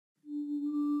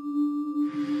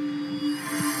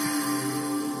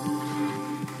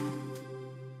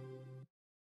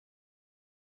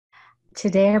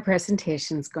Today, our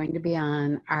presentation is going to be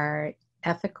on our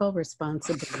ethical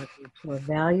responsibility to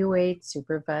evaluate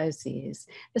supervisees,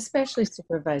 especially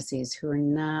supervisees who are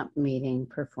not meeting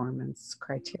performance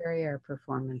criteria or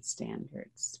performance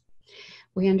standards.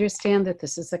 We understand that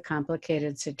this is a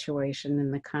complicated situation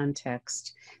in the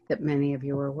context that many of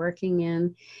you are working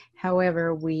in.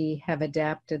 However, we have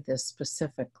adapted this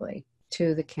specifically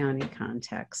to the county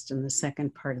context, and the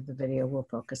second part of the video will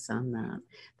focus on that.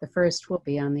 The first will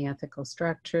be on the ethical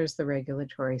structures, the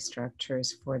regulatory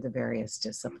structures for the various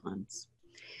disciplines.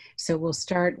 So we'll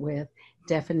start with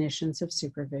definitions of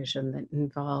supervision that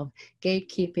involve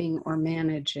gatekeeping or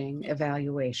managing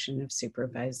evaluation of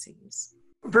supervisees.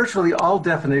 Virtually all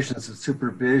definitions of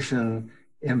supervision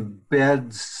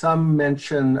embed some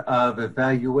mention of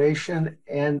evaluation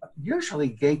and usually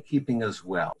gatekeeping as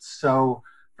well. So,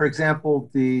 for example,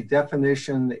 the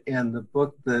definition in the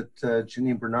book that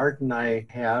Janine Bernard and I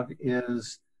have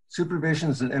is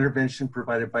supervision is an intervention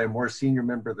provided by a more senior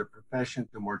member of the profession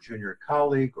to a more junior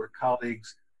colleague or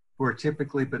colleagues who are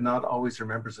typically but not always are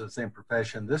members of the same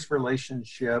profession. This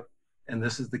relationship, and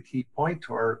this is the key point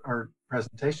to our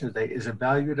presentation today, is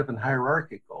evaluative and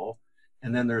hierarchical.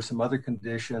 And then there's some other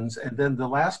conditions. And then the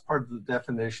last part of the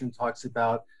definition talks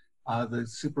about the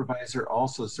supervisor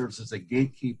also serves as a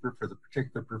gatekeeper for the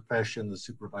particular profession the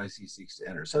supervisee seeks to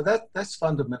enter. So that's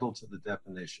fundamental to the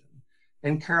definition.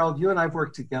 And Carol, you and I have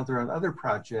worked together on other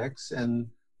projects, and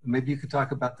maybe you could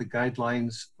talk about the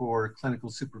guidelines for clinical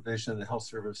supervision and health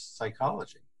service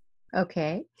psychology.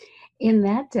 Okay. In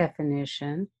that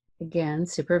definition, again,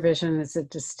 supervision is a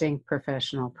distinct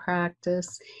professional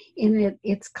practice. In it,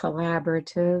 it's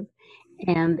collaborative,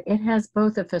 and it has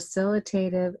both a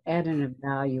facilitative and an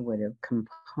evaluative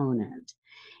component.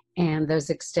 And those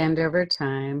extend over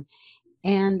time,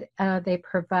 and they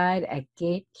provide a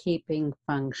gatekeeping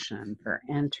function for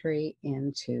entry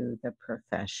into the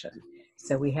profession.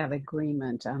 So we have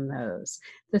agreement on those.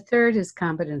 The third is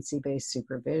competency-based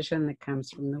supervision that comes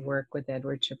from the work with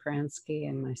Edward Chapransky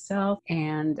and myself.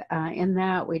 And in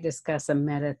that, we discuss a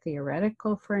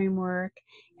meta-theoretical framework,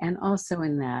 and also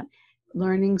in that,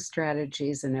 learning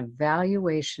strategies and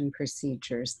evaluation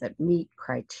procedures that meet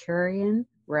criterion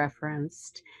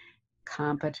referenced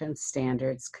competence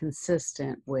standards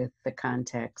consistent with the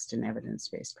context and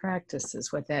evidence-based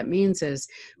practices. What that means is,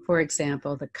 for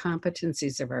example, the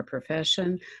competencies of our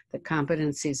profession, the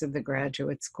competencies of the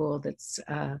graduate school that's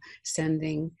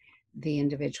sending the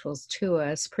individuals to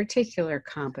us, particular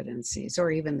competencies, or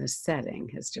even the setting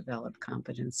has developed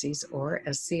competencies, or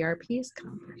SCRP's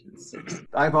competencies.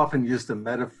 I've often used the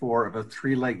metaphor of a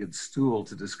three-legged stool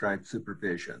to describe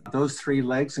supervision. Those three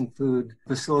legs include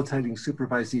facilitating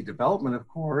supervisee development, of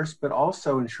course, but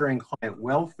also ensuring client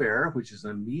welfare, which is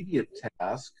an immediate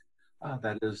task.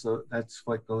 That's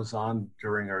what goes on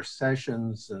during our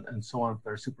sessions and so on with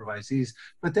our supervisees.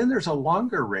 But then there's a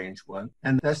longer range one,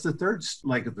 and that's the third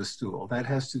leg of the stool. That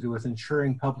has to do with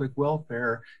ensuring public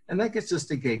welfare, and that gets us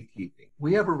to gatekeeping.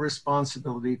 We have a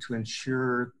responsibility to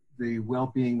ensure the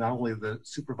well-being not only of the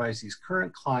supervisee's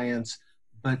current clients,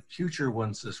 but future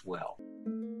ones as well.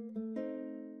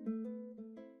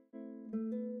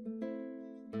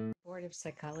 Of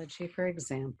Psychology, for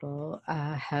example,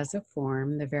 has a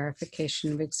form, the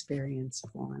verification of experience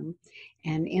form,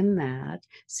 and in that,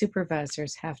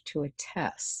 supervisors have to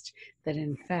attest that,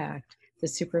 in fact, the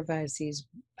supervisee's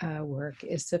work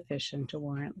is sufficient to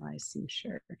warrant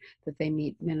licensure, that they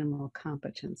meet minimal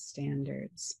competence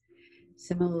standards.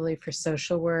 Similarly, for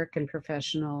social work and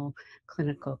professional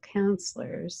clinical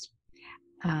counselors,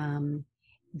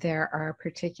 there are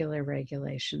particular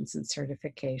regulations and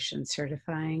certifications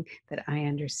certifying that I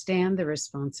understand the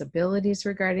responsibilities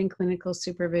regarding clinical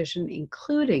supervision,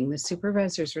 including the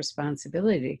supervisor's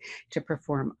responsibility to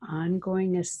perform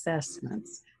ongoing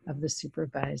assessments of the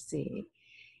supervisee,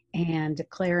 and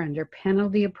declare under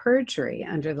penalty of perjury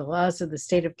under the laws of the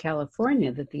state of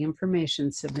California that the information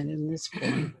submitted in this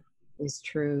form is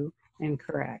true and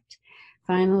correct.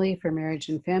 Finally, for marriage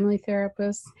and family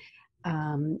therapists,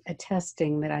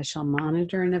 attesting that I shall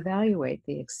monitor and evaluate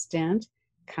the extent,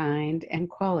 kind, and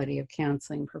quality of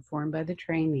counseling performed by the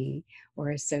trainee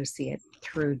or associate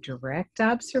through direct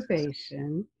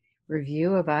observation,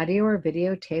 review of audio or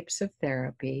video tapes of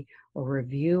therapy, or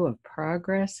review of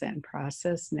progress and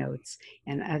process notes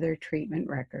and other treatment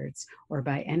records, or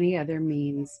by any other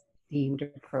means deemed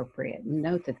appropriate.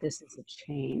 Note that this is a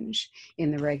change in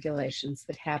the regulations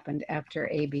that happened after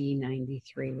AB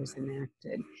 93 was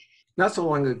enacted. Not so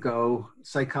long ago,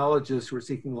 psychologists who were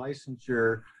seeking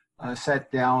licensure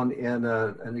sat down in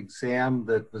an exam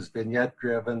that was vignette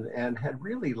driven and had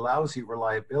really lousy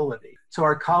reliability. So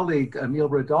our colleague, Emil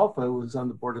Rodolfo, who was on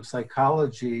the board of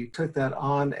psychology, took that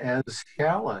on as a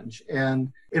challenge.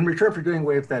 And in return for doing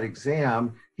away with that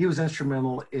exam, he was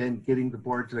instrumental in getting the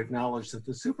board to acknowledge that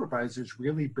the supervisors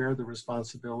really bear the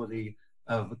responsibility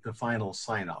of the final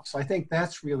sign-off. So I think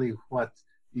that's really what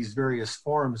these various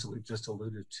forms that we've just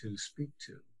alluded to speak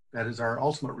to. That is our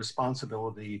ultimate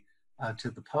responsibility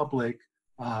to the public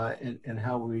and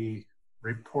how we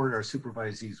report our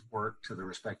supervisees' work to the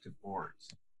respective boards.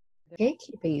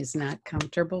 Gatekeeping is not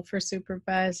comfortable for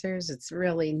supervisors. It's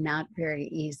really not very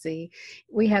easy.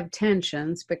 We have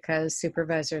tensions because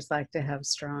supervisors like to have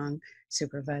strong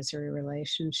supervisory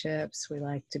relationships. We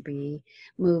like to be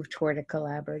moved toward a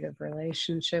collaborative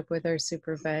relationship with our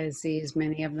supervisees.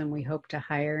 Many of them we hope to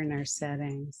hire in our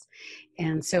settings.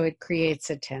 And so it creates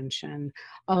a tension.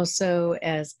 Also,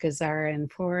 as Gazzara and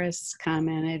Forrest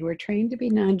commented, we're trained to be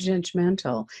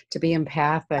non-judgmental, to be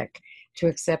empathic, to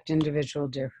accept individual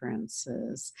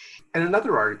differences. In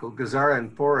another article, Gazzara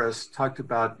and Forrest talked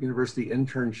about university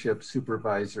internship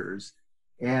supervisors,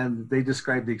 and they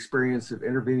described the experience of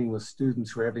intervening with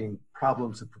students who are having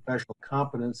problems of professional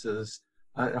competence as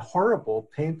a horrible,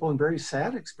 painful, and very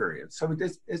sad experience. So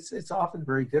it's often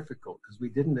very difficult because we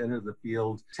didn't enter the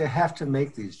field to have to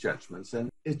make these judgments. And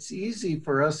it's easy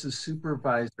for us as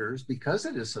supervisors, because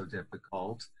it is so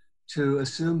difficult, to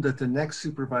assume that the next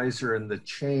supervisor in the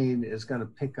chain is going to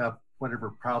pick up whatever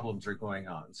problems are going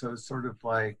on. So it's sort of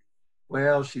like,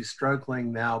 well, she's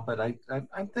struggling now, but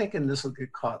I'm thinking this will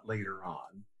get caught later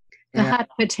on. The hot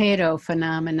potato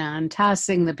phenomenon,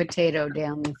 tossing the potato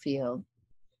down the field.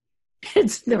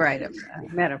 It's the right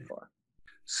metaphor.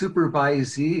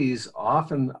 Supervisees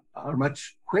often are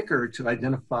much quicker to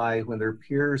identify when their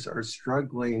peers are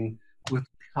struggling with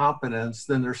competence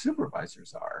than their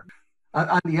supervisors are.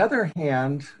 On the other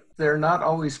hand, they're not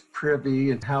always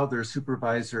privy in how their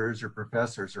supervisors or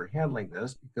professors are handling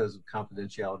this because of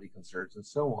confidentiality concerns and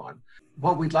so on.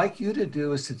 What we'd like you to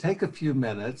do is to take a few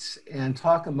minutes and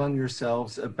talk among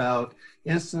yourselves about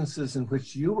instances in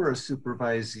which you were a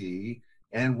supervisee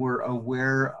and were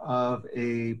aware of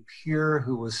a peer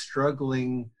who was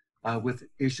struggling with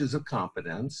issues of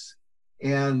competence,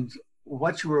 and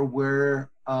what you were aware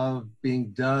of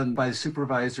being done by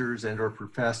supervisors and or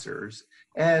professors.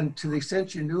 And to the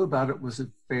extent you knew about it, was it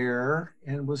fair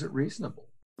and was it reasonable?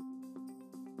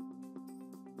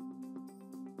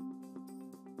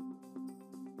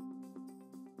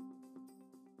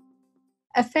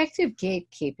 Effective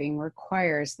gatekeeping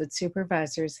requires that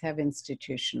supervisors have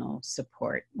institutional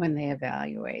support when they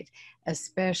evaluate,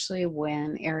 especially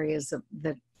when areas of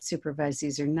the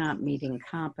supervisees are not meeting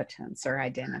competence or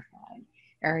identified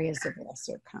areas of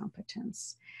lesser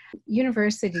competence.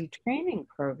 University training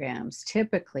programs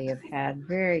typically have had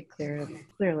very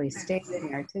clearly stated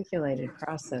and articulated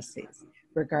processes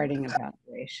regarding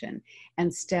evaluation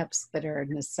and steps that are a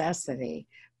necessity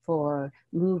for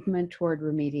movement toward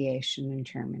remediation and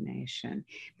termination.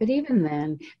 But even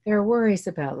then, there are worries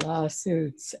about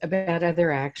lawsuits, about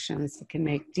other actions that can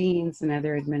make deans and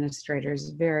other administrators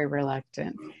very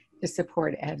reluctant to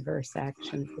support adverse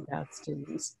actions about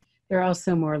students. There are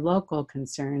also more local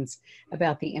concerns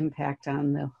about the impact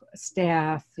on the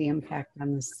staff, the impact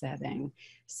on the setting.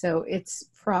 So it's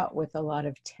fraught with a lot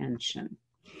of tension.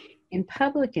 In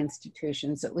public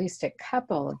institutions, at least a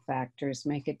couple of factors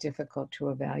make it difficult to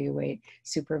evaluate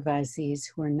supervisees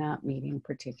who are not meeting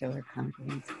particular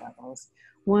competence levels.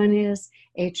 One is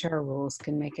HR rules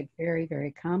can make it very,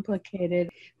 very complicated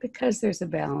because there's a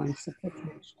balance of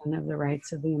protection of the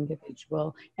rights of the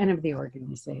individual and of the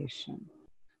organization.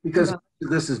 Because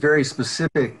this is very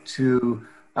specific to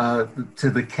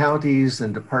the counties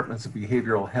and departments of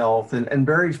behavioral health and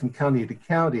varies from county to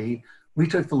county. We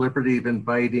took the liberty of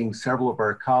inviting several of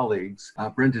our colleagues,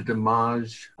 Brenda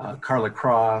DeMage, Carla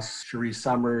Cross, Cherie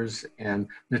Summers, and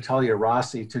Natalia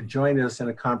Rossi, to join us in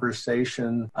a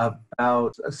conversation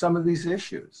about some of these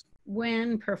issues.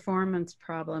 When performance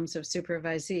problems of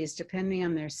supervisees, depending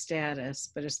on their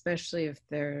status, but especially if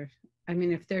they're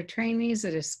trainees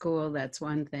at a school, that's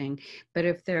one thing. But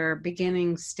if they're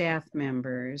beginning staff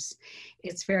members,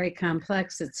 it's very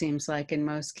complex, it seems like, in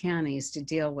most counties to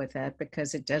deal with that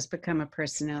because it does become a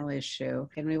personnel issue.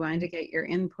 And we wanted to get your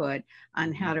input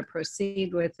on how to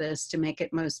proceed with this to make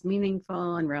it most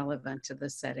meaningful and relevant to the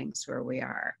settings where we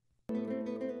are.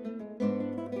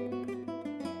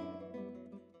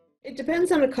 It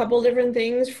depends on a couple different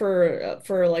things for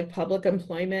like public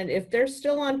employment. If they're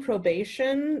still on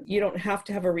probation, you don't have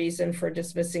to have a reason for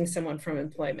dismissing someone from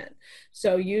employment.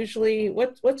 So usually,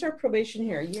 what's our probation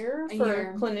here? A year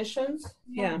for clinicians?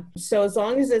 Yeah. So as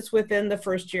long as it's within the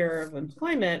first year of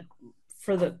employment,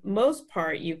 for the most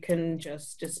part, you can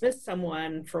just dismiss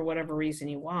someone for whatever reason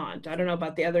you want. I don't know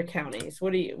about the other counties.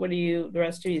 What do you, the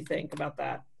rest of you think about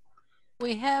that?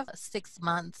 We have 6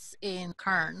 months in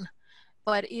Kern.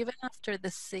 But even after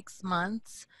the 6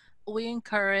 months, we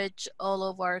encourage all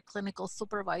of our clinical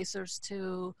supervisors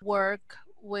to work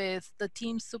with the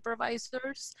team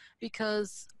supervisors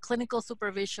because clinical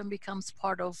supervision becomes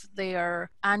part of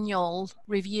their annual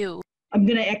review. I'm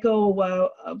going to echo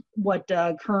what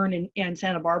Kern and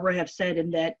Santa Barbara have said,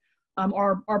 in that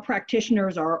our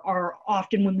practitioners are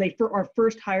often, when they are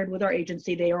first hired with our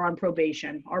agency, they are on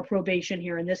probation. Our probation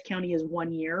here in this county is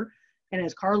 1 year. And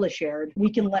as Carla shared,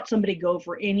 we can let somebody go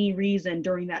for any reason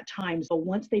during that time. So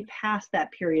once they pass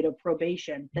that period of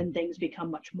probation, then things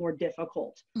become much more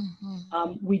difficult.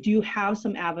 Mm-hmm. We do have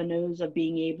some avenues of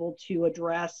being able to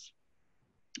address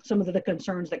some of the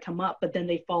concerns that come up, but then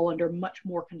they fall under much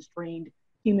more constrained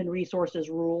human resources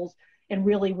rules. And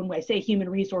really, when I say human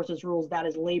resources rules, that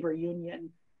is labor union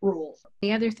rules.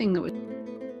 The other thing that was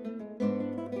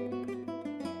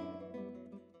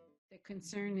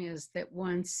concern is that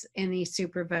once any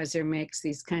supervisor makes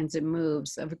these kinds of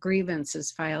moves, a grievance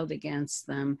is filed against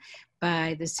them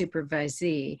by the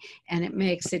supervisee, and it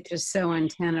makes it just so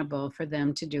untenable for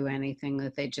them to do anything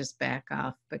that they just back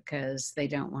off because they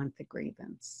don't want the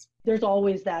grievance. There's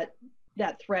always that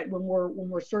threat when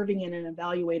we're serving in an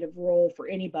evaluative role for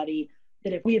anybody,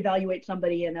 that if we evaluate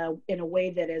somebody in a way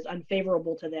that is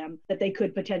unfavorable to them, that they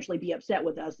could potentially be upset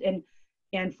with us.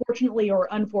 And fortunately or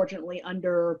unfortunately,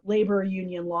 under labor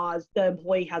union laws, the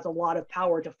employee has a lot of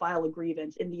power to file a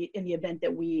grievance in the event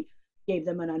that we gave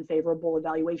them an unfavorable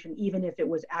evaluation, even if it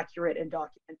was accurate and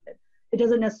documented. It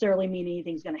doesn't necessarily mean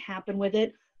anything's going to happen with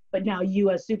it, but now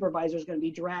you as supervisor is going to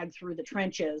be dragged through the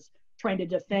trenches trying to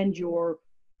defend your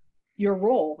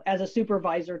role as a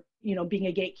supervisor. You know, being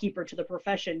a gatekeeper to the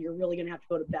profession, you're really going to have to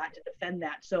go to bat to defend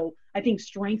that. So I think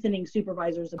strengthening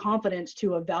supervisors' confidence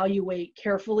to evaluate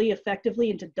carefully, effectively,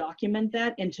 and to document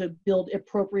that and to build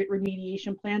appropriate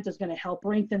remediation plans is going to help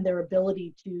strengthen their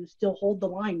ability to still hold the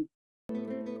line.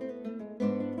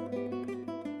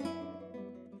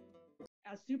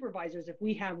 As supervisors, if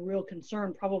we have real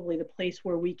concern, probably the place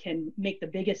where we can make the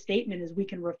biggest statement is we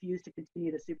can refuse to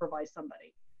continue to supervise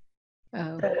somebody.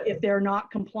 So if they're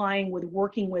not complying with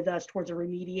working with us towards a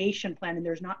remediation plan and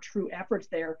there's not true efforts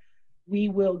there, we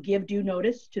will give due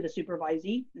notice to the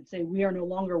supervisee and say, we are no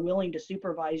longer willing to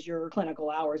supervise your clinical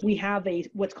hours. We have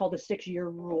what's called a 6-year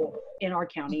rule in our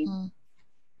county, mm-hmm.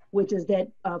 which is that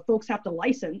folks have to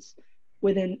license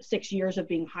within 6 years of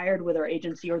being hired with our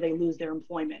agency or they lose their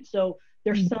employment. So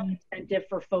there's mm-hmm. some incentive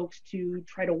for folks to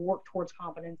try to work towards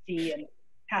competency and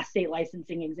pass state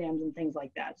licensing exams and things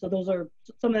like that. So those are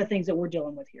some of the things that we're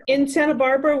dealing with here. In Santa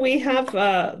Barbara, we have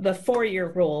the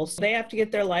 4-year rules. They have to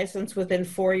get their license within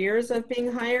 4 years of being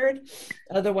hired.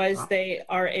 Otherwise, they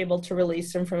are able to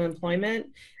release them from employment.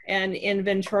 And in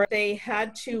Ventura, they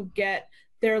had to get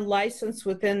their license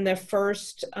within the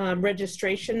first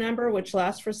registration number, which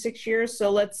lasts for 6 years. So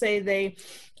let's say they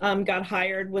got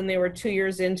hired when they were 2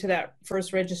 years into that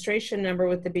first registration number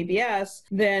with the BBS,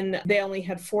 then they only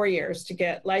had 4 years to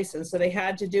get licensed. So they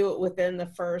had to do it within the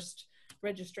first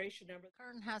registration number.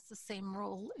 Kern has the same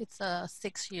rule. It's a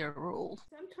 6-year rule.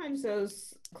 Sometimes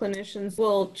those clinicians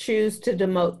will choose to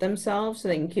demote themselves so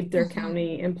they can keep their mm-hmm.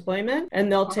 county employment,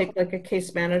 and they'll take like a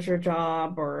case manager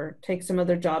job or take some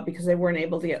other job because they weren't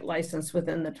able to get licensed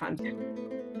within the time.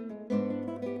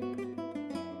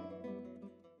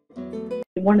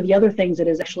 One of the other things that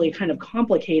is actually kind of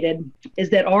complicated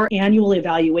is that our annual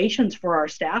evaluations for our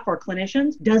staff, our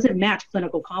clinicians, doesn't match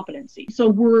clinical competency. So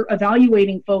we're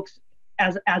evaluating folks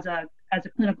as a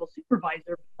clinical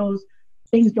supervisor. Those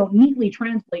things don't neatly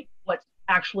translate what's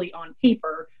actually on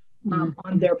paper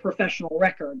on their professional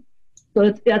record.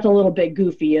 So that's a little bit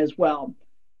goofy as well.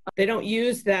 They don't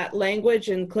use that language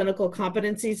in clinical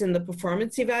competencies in the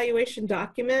performance evaluation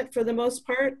document for the most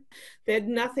part. They had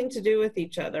nothing to do with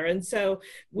each other. And so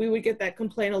we would get that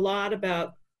complaint a lot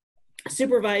about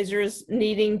supervisors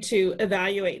needing to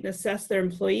evaluate and assess their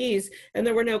employees, and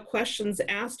there were no questions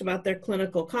asked about their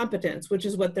clinical competence, which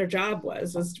is what their job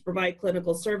was to provide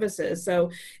clinical services.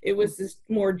 So it was this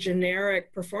more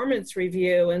generic performance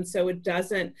review, and so it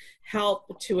doesn't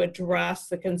help to address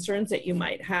the concerns that you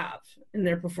might have in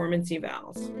their performance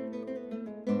evals.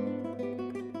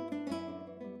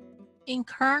 In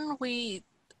Kern, we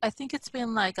I think it's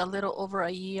been like a little over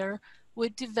a year, we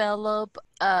developed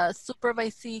a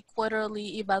supervisee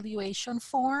quarterly evaluation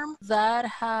form that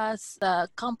has the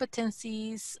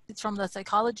competencies from the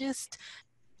psychologist.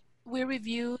 We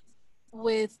review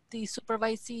with the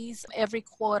supervisees every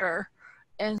quarter,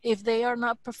 and if they are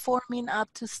not performing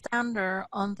up to standard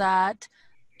on that,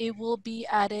 it will be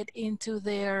added into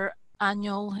their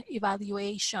annual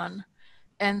evaluation.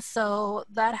 And so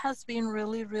that has been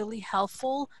really, really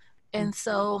helpful. And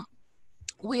so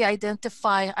we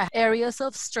identify areas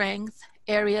of strength,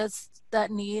 areas that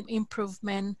need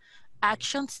improvement,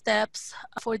 action steps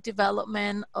for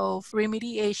development of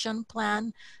remediation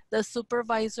plan, the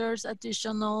supervisor's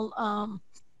additional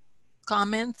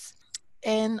comments.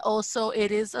 And also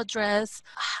it is addressed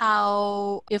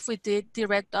how, if we did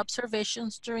direct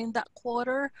observations during that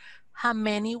quarter, how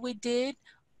many we did.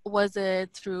 Was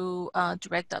it through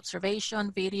direct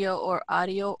observation, video or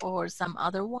audio, or some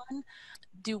other one?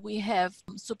 Do we have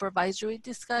supervisory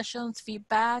discussions,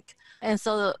 feedback? And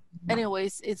so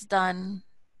anyways, it's done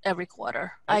every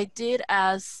quarter. I did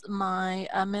ask my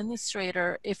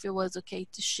administrator if it was okay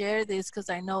to share this, because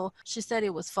I know she said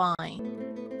it was fine.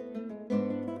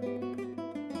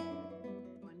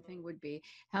 One thing would be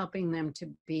helping them to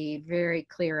be very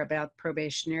clear about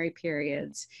probationary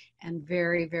periods and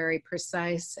very, very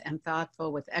precise and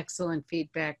thoughtful with excellent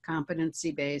feedback,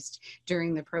 competency-based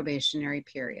during the probationary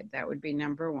period. That would be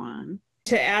number one.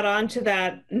 To add on to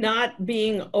that, not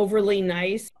being overly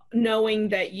nice, knowing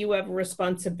that you have a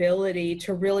responsibility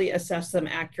to really assess them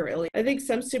accurately. I think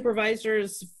some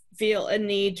supervisors feel a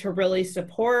need to really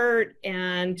support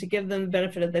and to give them the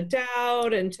benefit of the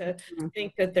doubt and to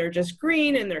think that they're just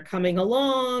green and they're coming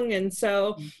along. And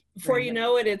so before you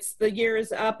know it, it's the year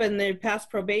is up and they've passed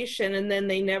probation, and then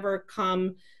they never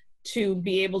come to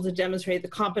be able to demonstrate the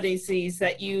competencies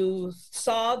that you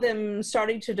saw them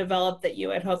starting to develop that you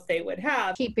had hoped they would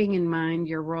have. Keeping in mind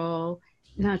your role,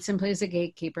 not simply as a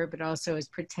gatekeeper, but also as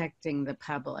protecting the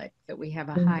public, that we have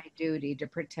a high duty to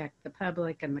protect the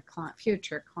public and the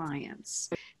future clients.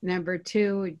 Number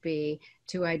two would be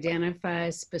to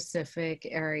identify specific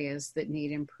areas that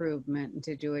need improvement and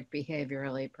to do it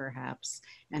behaviorally perhaps,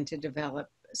 and to develop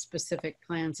specific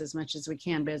plans as much as we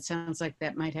can. But it sounds like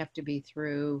that might have to be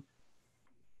through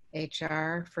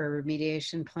HR for a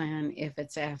remediation plan if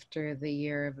it's after the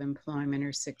year of employment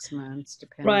or 6 months,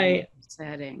 depending on the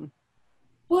setting.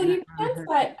 Well, you sense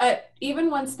that even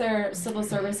once they're civil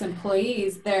service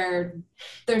employees, their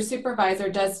supervisor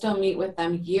does still meet with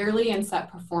them yearly and set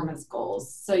performance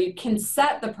goals. So you can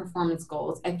set the performance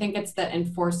goals. I think it's the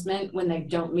enforcement when they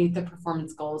don't meet the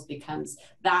performance goals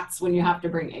that's when you have to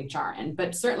bring HR in.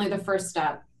 But certainly the first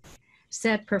step.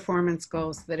 Set performance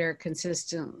goals that are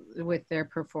consistent with their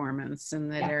performance and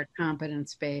that are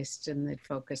competence-based and that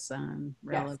focus on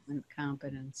relevant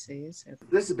competencies.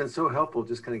 This has been so helpful,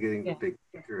 just kind of getting the big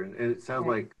picture. And it sounds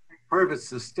like part of it's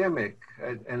systemic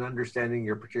and understanding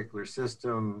your particular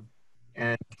system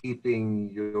and keeping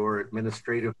your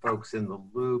administrative folks in the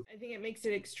loop. I think it makes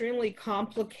it extremely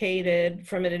complicated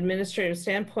from an administrative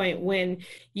standpoint when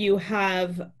you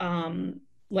have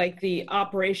like the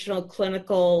operational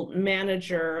clinical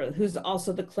manager who's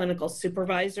also the clinical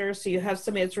supervisor. So you have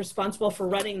somebody that's responsible for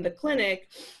running the clinic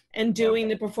and doing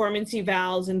the performance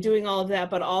evals and doing all of that,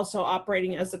 but also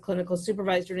operating as a clinical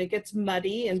supervisor. And it gets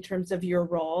muddy in terms of your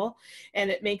role. And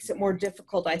it makes it more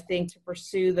difficult, I think, to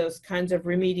pursue those kinds of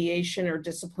remediation or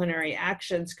disciplinary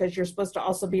actions, because you're supposed to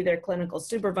also be their clinical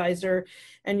supervisor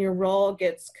and your role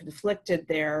gets conflicted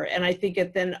there. And I think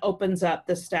it then opens up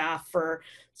the staff for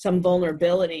some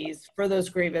vulnerabilities for those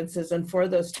grievances and for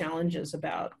those challenges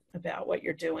about what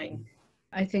you're doing.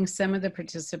 I think some of the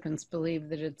participants believe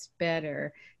that it's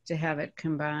better to have it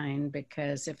combined,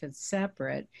 because if it's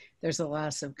separate, there's a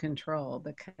loss of control,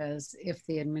 because if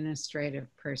the administrative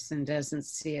person doesn't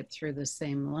see it through the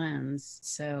same lens,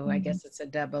 so I guess it's a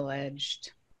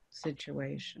double-edged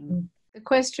situation. The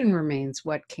question remains,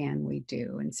 what can we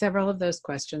do? And several of those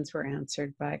questions were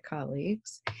answered by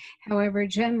colleagues. However,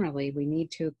 generally, we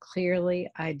need to clearly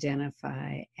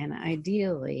identify and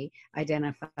ideally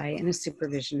identify in a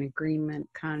supervision agreement,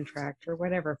 contract, or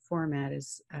whatever format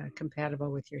is compatible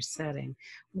with your setting,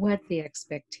 what the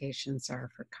expectations are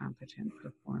for competent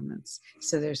performance.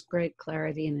 So there's great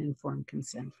clarity and informed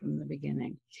consent from the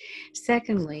beginning.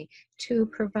 Secondly, to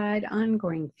provide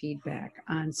ongoing feedback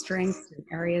on strengths and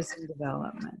areas of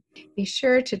development. Be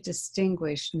sure to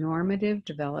distinguish normative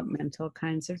developmental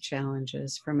kinds of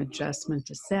challenges from adjustment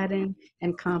to setting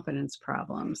and competence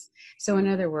problems. So in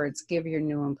other words, give your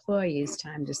new employees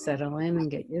time to settle in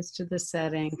and get used to the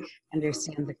setting,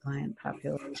 understand the client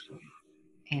population,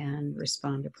 and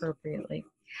respond appropriately.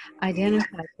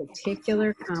 Identify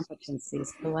particular competencies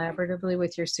collaboratively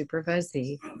with your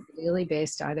supervisee, ideally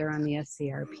based either on the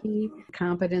SCRP,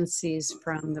 competencies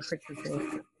from the particular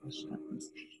professions,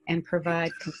 and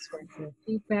provide constructive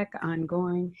feedback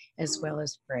ongoing as well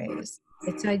as praise.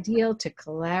 It's ideal to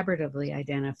collaboratively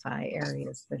identify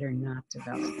areas that are not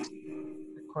developed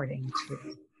according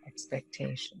to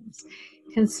expectations.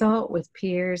 Consult with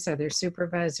peers, other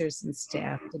supervisors, and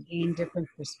staff to gain different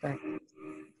perspectives.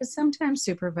 Because sometimes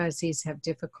supervisees have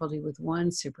difficulty with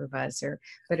one supervisor,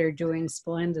 but are doing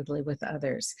splendidly with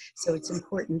others. So it's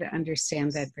important to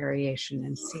understand that variation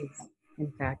and see that,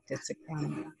 in fact, it's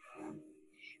accountable.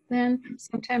 Then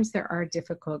sometimes there are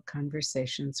difficult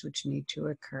conversations which need to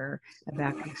occur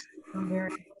about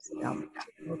variables, about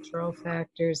cultural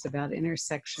factors, about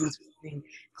intersections between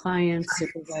clients,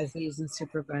 supervisees, and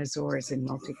supervisors in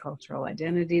multicultural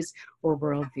identities or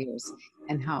worldviews,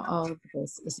 and how all of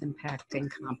this is impacting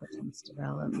competence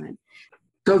development.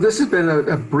 So this has been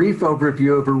a brief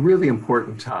overview of a really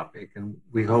important topic, and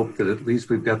we hope that at least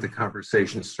we've got the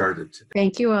conversation started today.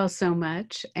 Thank you all so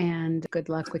much, and good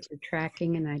luck with your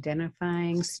tracking and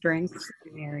identifying strengths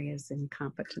and areas in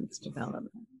competence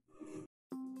development.